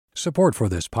Support for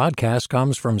this podcast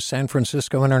comes from San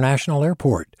Francisco International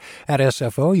Airport. At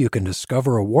SFO, you can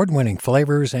discover award-winning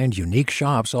flavors and unique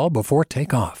shops all before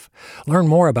takeoff. Learn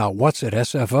more about what's at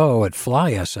SFO at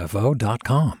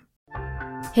flysfo.com.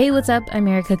 Hey, what's up? I'm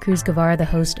Erica Cruz Guevara, the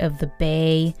host of The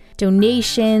Bay.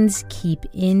 Donations keep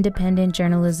independent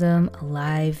journalism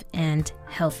alive and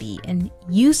healthy. And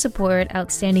you support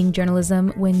outstanding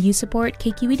journalism when you support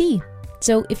KQED.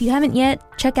 So if you haven't yet,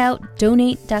 check out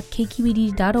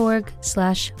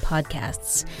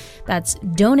donate.kqed.org/podcasts. That's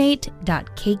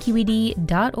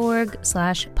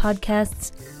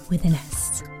donate.kqed.org/podcasts with an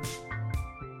S.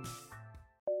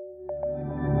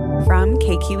 From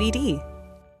KQED.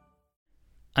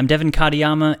 I'm Devin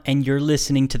Katayama, and you're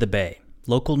listening to The Bay,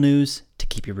 local news to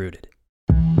keep you rooted.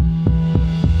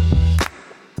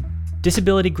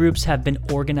 Disability groups have been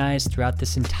organized throughout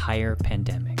this entire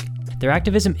pandemic. Their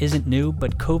activism isn't new,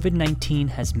 but COVID-19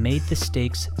 has made the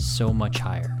stakes so much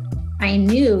higher. I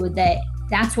knew that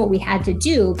that's what we had to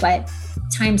do, but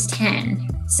times 10.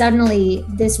 Suddenly,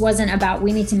 this wasn't about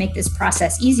we need to make this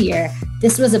process easier.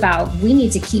 This was about we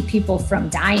need to keep people from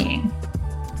dying.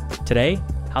 Today,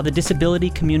 how the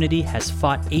disability community has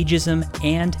fought ageism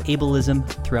and ableism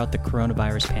throughout the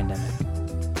coronavirus pandemic.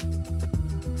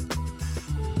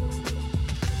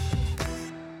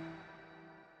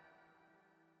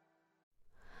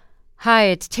 Hi,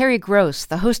 it's Terry Gross,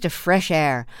 the host of Fresh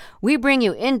Air. We bring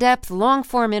you in-depth,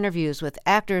 long-form interviews with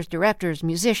actors, directors,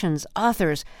 musicians,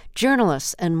 authors,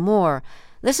 journalists, and more.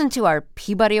 Listen to our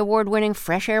Peabody Award-winning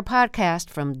Fresh Air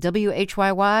podcast from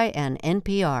WHYY and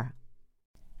NPR.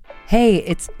 Hey,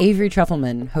 it's Avery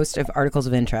Trufelman, host of Articles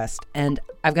of Interest, and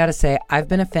I've got to say, I've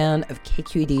been a fan of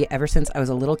KQED ever since I was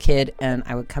a little kid, and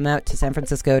I would come out to San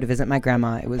Francisco to visit my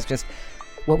grandma. It was just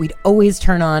what we'd always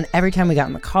turn on every time we got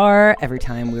in the car, every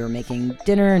time we were making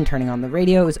dinner and turning on the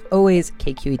radio. It was always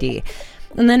KQED.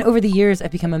 And then over the years,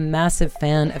 I've become a massive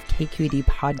fan of KQED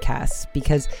podcasts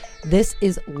because this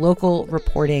is local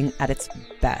reporting at its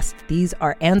best. These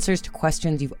are answers to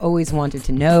questions you've always wanted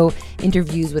to know,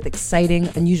 interviews with exciting,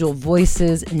 unusual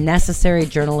voices, necessary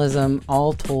journalism,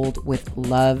 all told with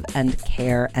love and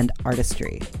care and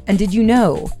artistry. And did you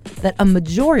know that a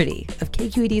majority of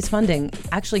KQED's funding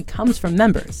actually comes from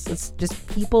members? It's just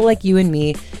people like you and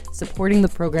me supporting the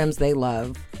programs they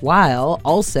love, while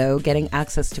also getting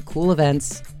access to cool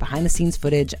events, behind-the-scenes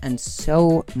footage, and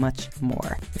so much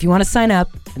more. If you want to sign up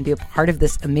and be a part of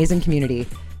this amazing community,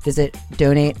 visit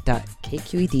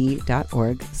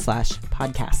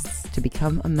donate.kqed.org/podcasts to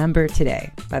become a member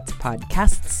today. That's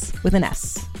podcasts with an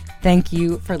S. Thank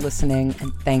you for listening,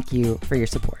 and thank you for your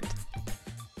support.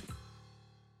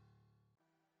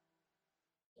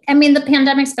 I mean, the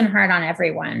pandemic's been hard on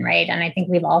everyone, right? And I think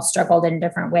we've all struggled in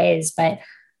different ways, but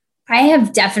I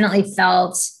have definitely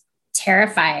felt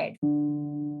terrified.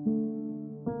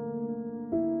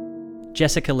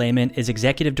 Jessica Lehman is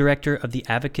executive director of the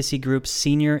advocacy group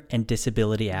Senior and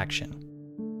Disability Action.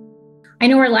 I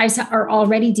know our lives are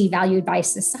already devalued by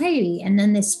society, and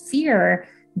then this fear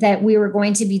that we were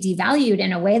going to be devalued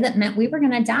in a way that meant we were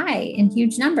going to die in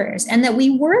huge numbers, and that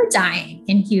we were dying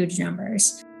in huge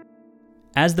numbers.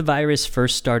 As the virus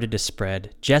first started to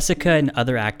spread, Jessica and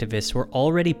other activists were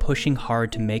already pushing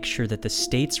hard to make sure that the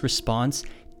state's response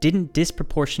didn't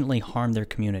disproportionately harm their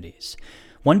communities.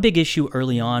 One big issue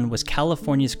early on was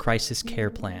California's crisis care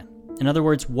plan. In other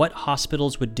words, what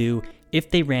hospitals would do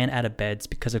if they ran out of beds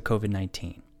because of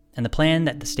COVID-19. And the plan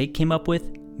that the state came up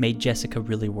with made Jessica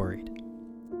really worried.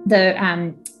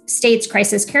 The state's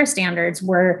crisis care standards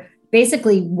were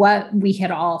basically what we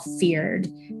had all feared,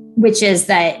 which is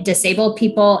that disabled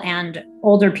people and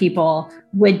older people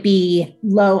would be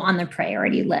low on the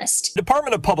priority list. The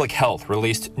Department of Public Health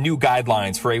released new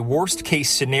guidelines for a worst-case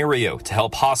scenario to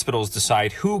help hospitals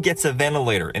decide who gets a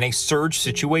ventilator in a surge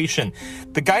situation.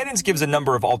 The guidance gives a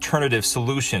number of alternative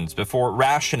solutions before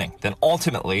rationing, then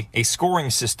ultimately a scoring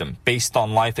system based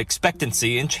on life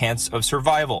expectancy and chance of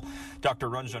survival. Dr.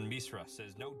 Ranjan Misra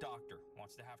says no doctor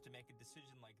wants to have to make a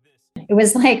decision like this. It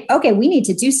was like, okay, we need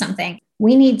to do something.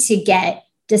 We need to get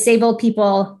disabled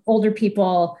people, older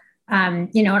people, and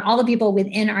all the people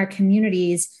within our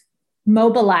communities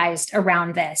mobilized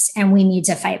around this, and we need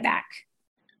to fight back.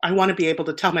 I want to be able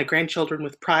to tell my grandchildren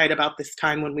with pride about this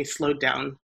time when we slowed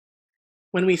down,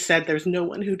 when we said there's no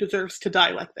one who deserves to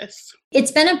die like this.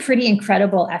 It's been a pretty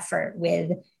incredible effort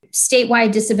with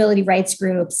statewide disability rights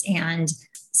groups and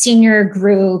senior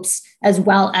groups, as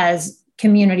well as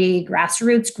community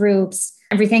grassroots groups,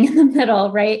 everything in the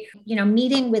middle, right?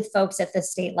 Meeting with folks at the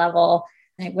state level.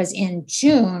 And it was in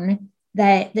June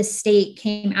that the state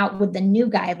came out with the new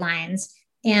guidelines.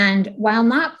 And while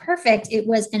not perfect, it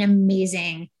was an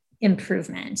amazing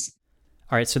improvement.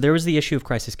 All right, so there was the issue of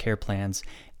crisis care plans.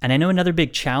 And I know another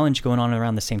big challenge going on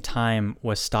around the same time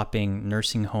was stopping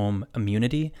nursing home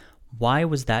immunity. Why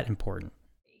was that important?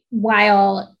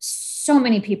 While so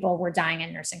many people were dying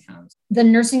in nursing homes, the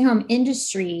nursing home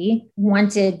industry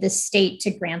wanted the state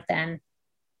to grant them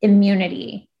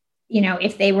immunity.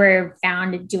 If they were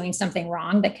found doing something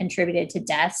wrong that contributed to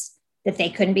deaths, that they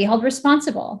couldn't be held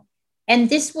responsible. And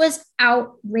this was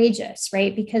outrageous,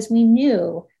 right? Because we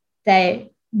knew that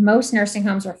most nursing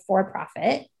homes were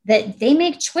for-profit, that they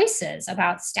make choices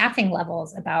about staffing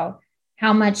levels, about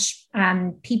how much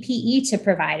PPE to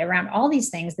provide, around all these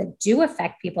things that do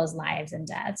affect people's lives and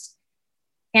deaths.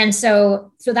 And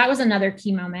so that was another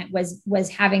key moment, was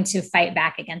having to fight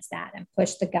back against that and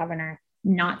push the governor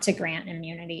not to grant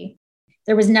immunity.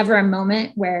 There was never a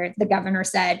moment where the governor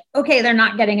said, okay, they're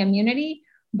not getting immunity,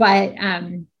 but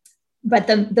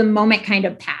the moment kind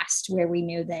of passed where we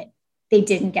knew that they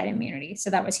didn't get immunity. So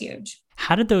that was huge.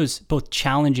 How did those both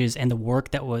challenges and the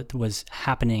work that was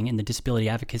happening in the disability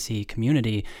advocacy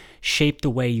community shape the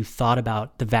way you thought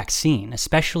about the vaccine,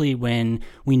 especially when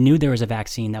we knew there was a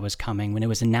vaccine that was coming, when it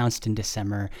was announced in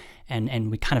December,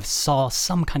 and we kind of saw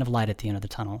some kind of light at the end of the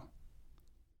tunnel?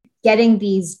 Getting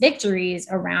these victories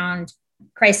around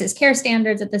crisis care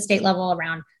standards at the state level,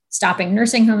 around stopping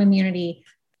nursing home immunity,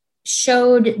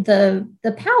 showed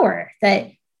the power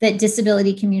that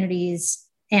disability communities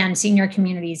and senior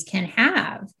communities can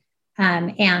have,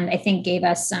 and I think gave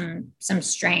us some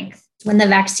strength. When the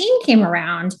vaccine came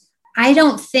around, I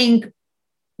don't think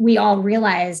we all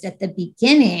realized at the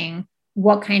beginning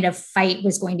what kind of fight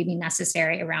was going to be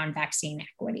necessary around vaccine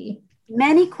equity.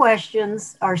 Many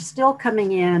questions are still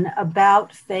coming in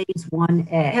about phase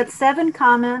 1A. I had 7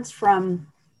 comments from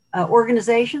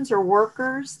organizations or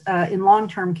workers in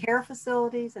long-term care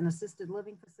facilities and assisted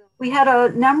living facilities. We had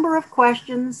a number of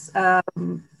questions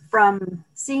from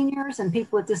seniors and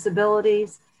people with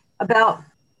disabilities about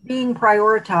being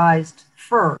prioritized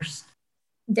first.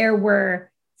 There were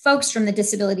folks from the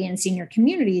disability and senior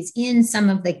communities in some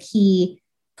of the key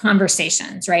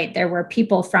conversations, right? There were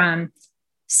people from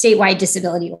statewide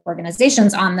disability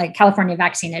organizations on the California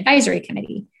Vaccine Advisory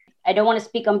Committee. I don't want to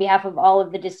speak on behalf of all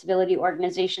of the disability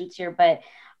organizations here, but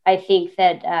I think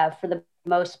that for the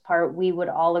most part, we would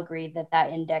all agree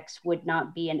that index would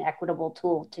not be an equitable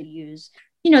tool to use.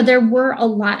 There were a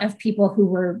lot of people who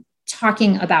were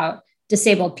talking about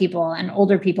disabled people and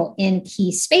older people in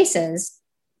key spaces.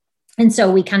 And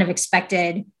so we kind of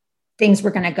expected things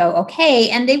were going to go okay,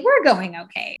 and they were going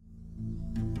okay.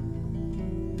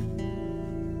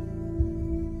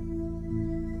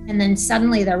 And then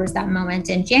suddenly there was that moment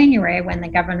in January when the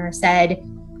governor said,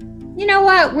 you know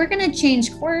what, we're going to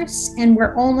change course and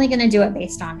we're only going to do it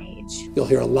based on age. You'll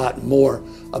hear a lot more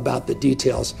about the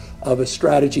details of a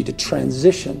strategy to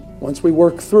transition, once we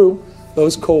work through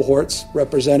those cohorts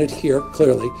represented here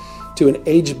clearly, to an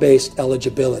age-based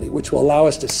eligibility, which will allow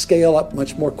us to scale up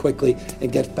much more quickly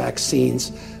and get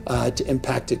vaccines to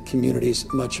impacted communities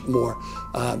much more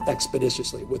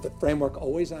expeditiously. With the framework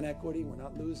always on equity, we're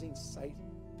not losing sight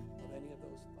of any of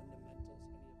those fundamentals.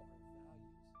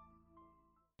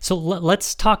 So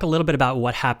let's talk a little bit about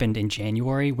what happened in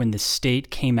January when the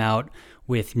state came out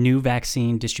with new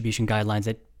vaccine distribution guidelines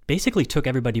that basically took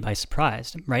everybody by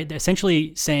surprise, right?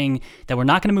 Essentially saying that we're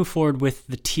not going to move forward with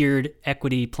the tiered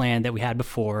equity plan that we had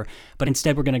before, but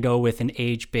instead we're going to go with an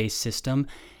age-based system.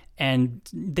 And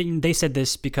they said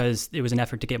this because it was an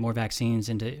effort to get more vaccines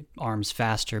into arms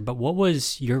faster. But what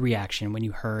was your reaction when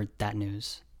you heard that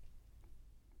news?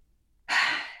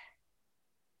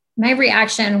 My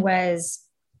reaction was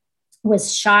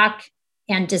shock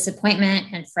and disappointment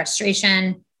and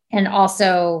frustration, and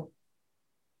also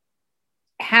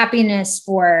happiness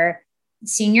for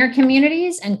senior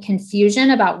communities and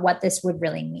confusion about what this would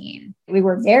really mean. We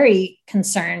were very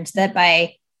concerned that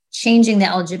by changing the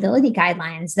eligibility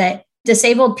guidelines, that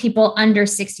disabled people under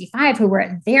 65 who were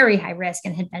at very high risk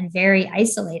and had been very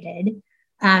isolated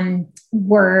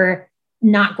were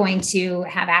not going to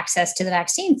have access to the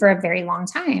vaccine for a very long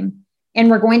time.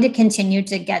 And we're going to continue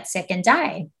to get sick and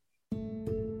die.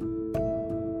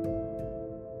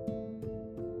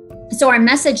 So our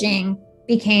messaging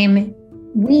became,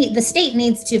 the state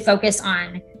needs to focus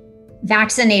on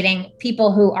vaccinating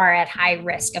people who are at high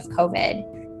risk of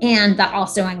COVID. And that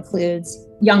also includes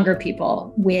younger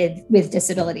people with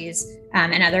disabilities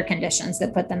and other conditions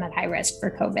that put them at high risk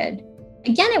for COVID.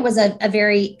 Again, it was a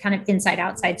very kind of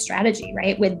inside-outside strategy,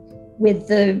 right? With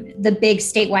the big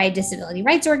statewide disability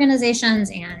rights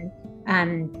organizations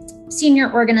and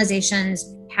senior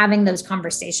organizations having those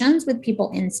conversations with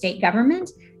people in state government,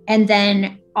 and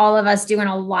then all of us doing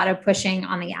a lot of pushing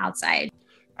on the outside.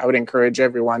 I would encourage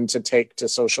everyone to take to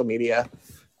social media.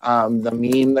 The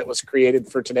meme that was created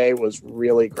for today was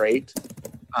really great.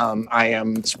 I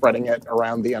am spreading it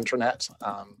around the internet.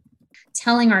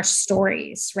 Telling our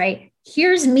stories, right?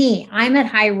 Here's me. I'm at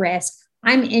high risk.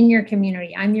 I'm in your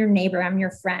community. I'm your neighbor. I'm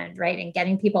your friend, right? And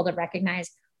getting people to recognize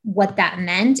what that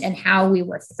meant and how we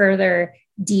were further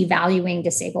devaluing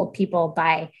disabled people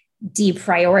by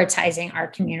deprioritizing our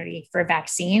community for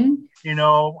vaccine. You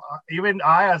know, even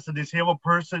I, as a disabled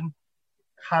person,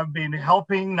 have been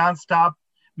helping nonstop,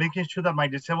 making sure that my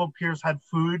disabled peers had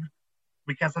food,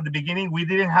 because at the beginning we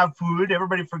didn't have food.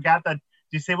 Everybody forgot that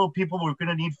disabled people were going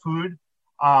to need food,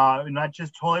 not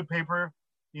just toilet paper.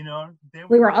 You know,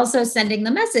 we were also sending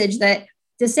the message that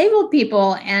disabled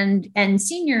people and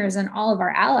seniors and all of our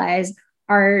allies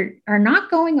are not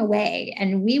going away,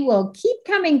 and we will keep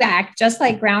coming back, just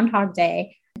like Groundhog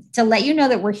Day, to let you know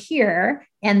that we're here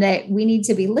and that we need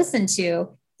to be listened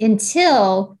to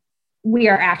until we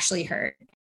are actually heard.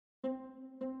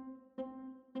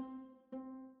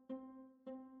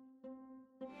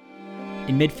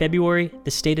 In mid-February,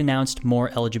 the state announced more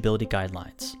eligibility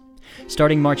guidelines.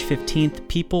 Starting March 15th,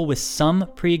 people with some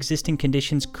pre-existing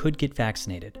conditions could get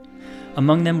vaccinated.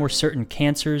 Among them were certain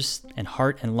cancers and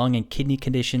heart and lung and kidney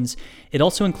conditions. It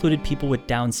also included people with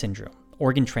Down syndrome,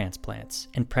 organ transplants,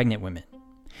 and pregnant women.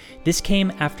 This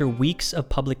came after weeks of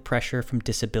public pressure from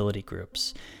disability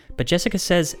groups. But Jessica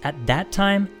says at that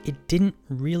time, it didn't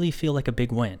really feel like a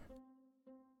big win.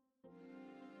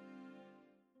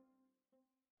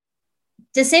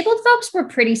 Disabled folks were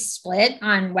pretty split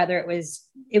on whether it was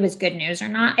good news or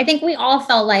not. I think we all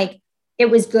felt like it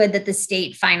was good that the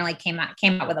state finally came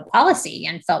out with a policy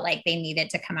and felt like they needed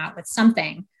to come out with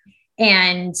something.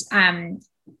 And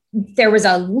there was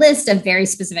a list of very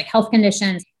specific health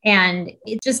conditions, and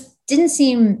it just didn't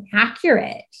seem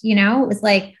accurate. You know, it was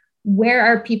like, where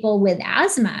are people with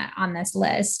asthma on this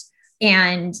list?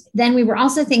 And then we were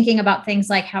also thinking about things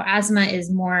like how asthma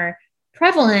is more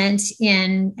prevalent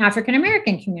in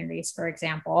African-American communities, for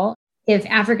example. If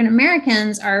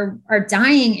African-Americans are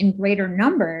dying in greater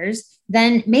numbers,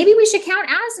 then maybe we should count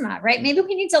asthma, right? Maybe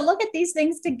we need to look at these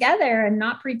things together and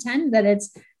not pretend that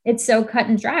it's so cut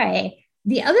and dry.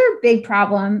 The other big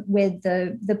problem with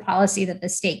the policy that the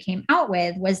state came out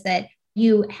with was that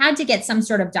you had to get some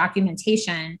sort of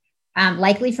documentation,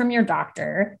 likely from your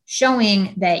doctor,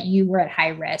 showing that you were at high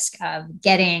risk of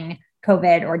getting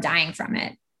COVID or dying from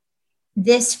it.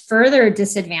 This further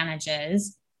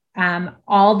disadvantages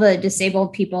all the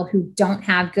disabled people who don't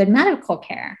have good medical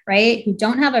care, right? Who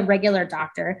don't have a regular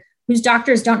doctor, whose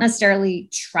doctors don't necessarily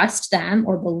trust them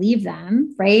or believe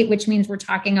them, right? Which means we're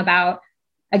talking about,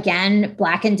 again,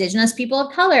 Black, Indigenous people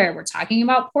of color. We're talking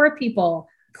about poor people,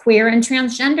 queer and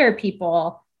transgender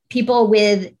people, people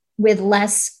with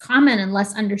less common and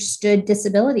less understood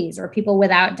disabilities, or people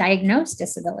without diagnosed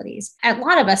disabilities. A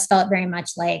lot of us felt very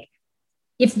much like,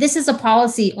 if this is a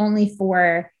policy only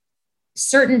for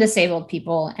certain disabled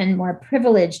people and more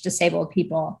privileged disabled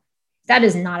people, that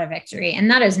is not a victory,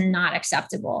 and that is not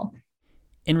acceptable.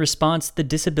 In response, the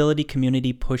disability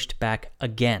community pushed back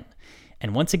again.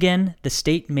 And once again, the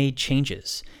state made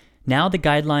changes. Now the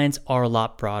guidelines are a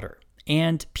lot broader,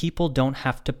 and people don't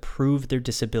have to prove their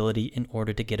disability in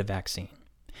order to get a vaccine.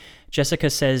 Jessica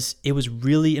says it was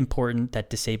really important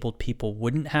that disabled people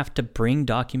wouldn't have to bring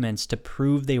documents to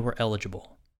prove they were eligible.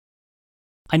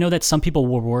 I know that some people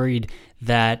were worried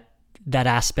that that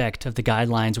aspect of the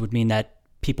guidelines would mean that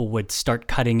people would start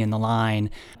cutting in the line.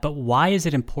 But why is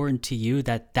it important to you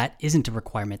that that isn't a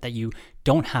requirement, that you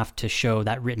don't have to show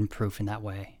that written proof in that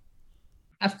way?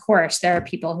 Of course, there are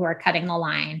people who are cutting the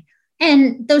line,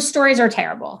 and those stories are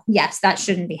terrible. Yes, that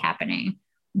shouldn't be happening.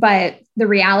 But the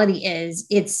reality is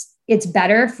it's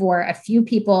better for a few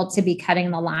people to be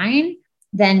cutting the line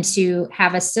than to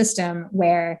have a system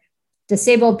where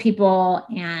disabled people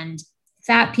and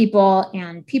fat people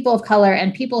and people of color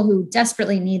and people who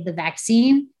desperately need the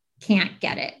vaccine can't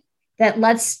get it. That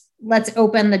let's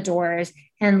open the doors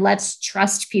and let's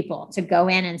trust people to go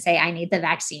in and say, I need the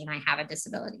vaccine, I have a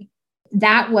disability.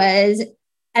 That was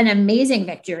an amazing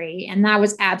victory. And that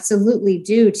was absolutely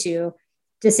due to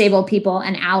disabled people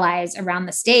and allies around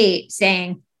the state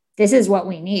saying, this is what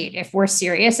we need. If we're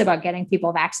serious about getting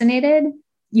people vaccinated,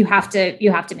 you have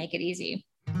to make it easy.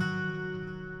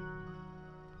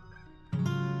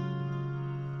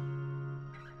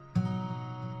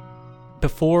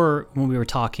 Before, when we were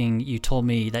talking, you told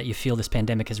me that you feel this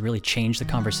pandemic has really changed the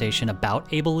conversation about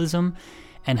ableism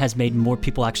and has made more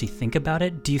people actually think about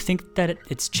it. Do you think that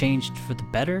it's changed for the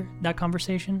better, that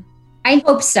conversation? I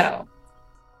hope so.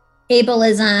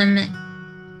 Ableism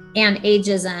and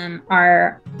ageism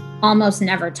are almost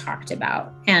never talked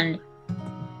about. And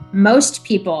most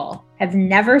people have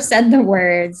never said the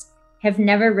words, have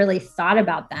never really thought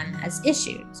about them as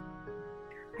issues.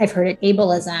 I've heard it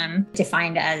ableism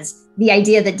defined as the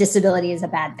idea that disability is a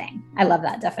bad thing. I love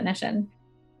that definition.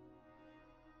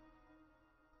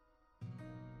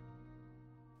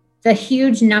 The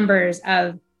huge numbers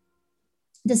of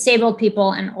disabled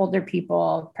people and older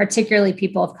people, particularly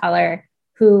people of color,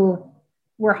 who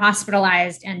were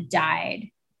hospitalized and died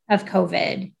of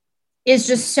COVID is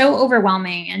just so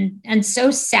overwhelming and so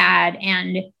sad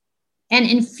and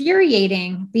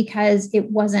infuriating because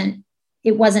it wasn't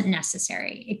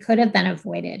necessary. It could have been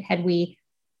avoided had we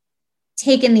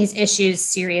taken these issues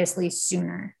seriously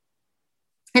sooner.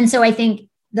 And so I think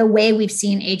the way we've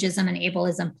seen ageism and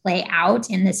ableism play out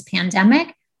in this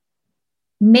pandemic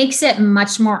makes it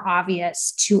much more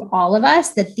obvious to all of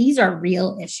us that these are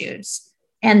real issues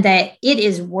and that it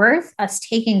is worth us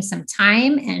taking some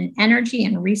time and energy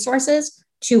and resources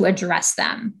to address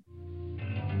them.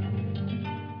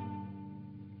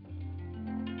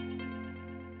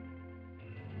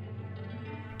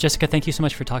 Jessica, thank you so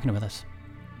much for talking with us.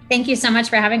 Thank you so much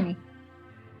for having me.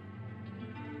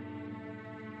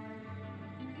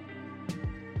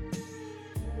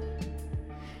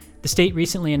 The state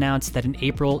recently announced that in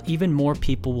April, even more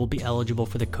people will be eligible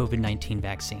for the COVID-19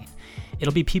 vaccine.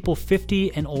 It'll be people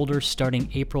 50 and older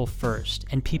starting April 1st,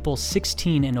 and people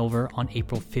 16 and over on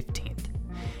April 15th.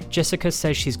 Jessica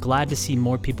says she's glad to see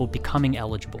more people becoming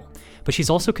eligible, but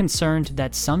she's also concerned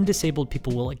that some disabled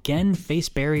people will again face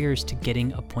barriers to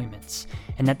getting appointments,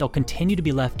 and that they'll continue to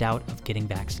be left out of getting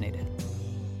vaccinated.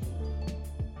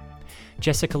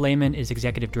 Jessica Lehman is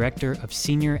Executive Director of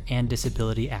Senior and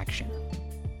Disability Action.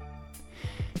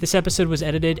 This episode was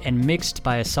edited and mixed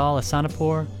by Asal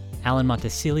Asanapour, Alan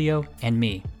Montecillo, and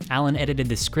me. Alan edited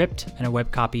the script and our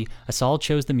web copy. Asal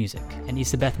chose the music, and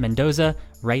Isabeth Mendoza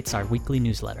writes our weekly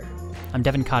newsletter. I'm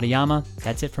Devin Katayama.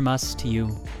 That's it from us to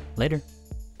you. Later.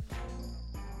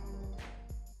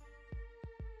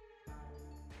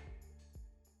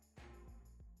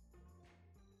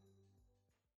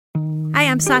 Hi,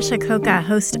 I'm Sasha Coca,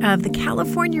 host of the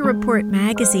California Report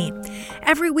magazine.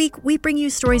 Every week, we bring you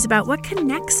stories about what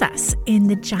connects us in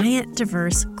the giant,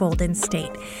 diverse Golden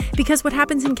State. Because what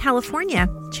happens in California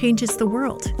changes the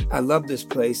world. I love this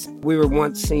place. We were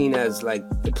once seen as like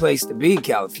the place to be,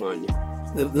 California.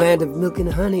 The land of milk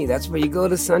and honey. That's where you go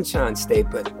to Sunshine State,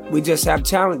 but we just have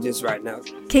challenges right now.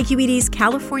 KQED's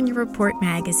California Report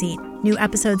magazine. New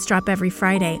episodes drop every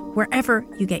Friday, wherever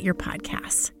you get your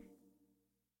podcasts.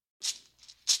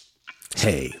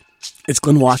 Hey, it's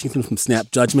Glenn Washington from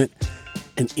Snap Judgment.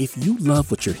 And if you love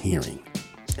what you're hearing,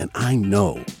 and I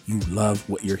know you love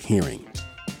what you're hearing,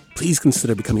 please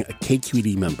consider becoming a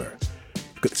KQED member.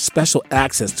 You get special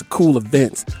access to cool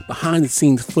events,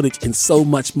 behind-the-scenes footage, and so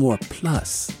much more.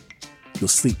 Plus, you'll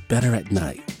sleep better at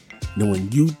night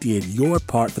knowing you did your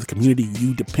part for the community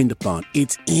you depend upon.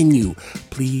 It's in you.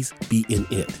 Please be in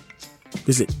it.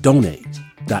 Visit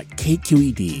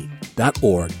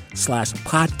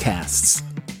donate.kqed.org/podcasts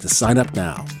to sign up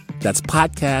now. That's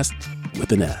podcast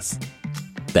with an S.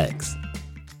 Thanks.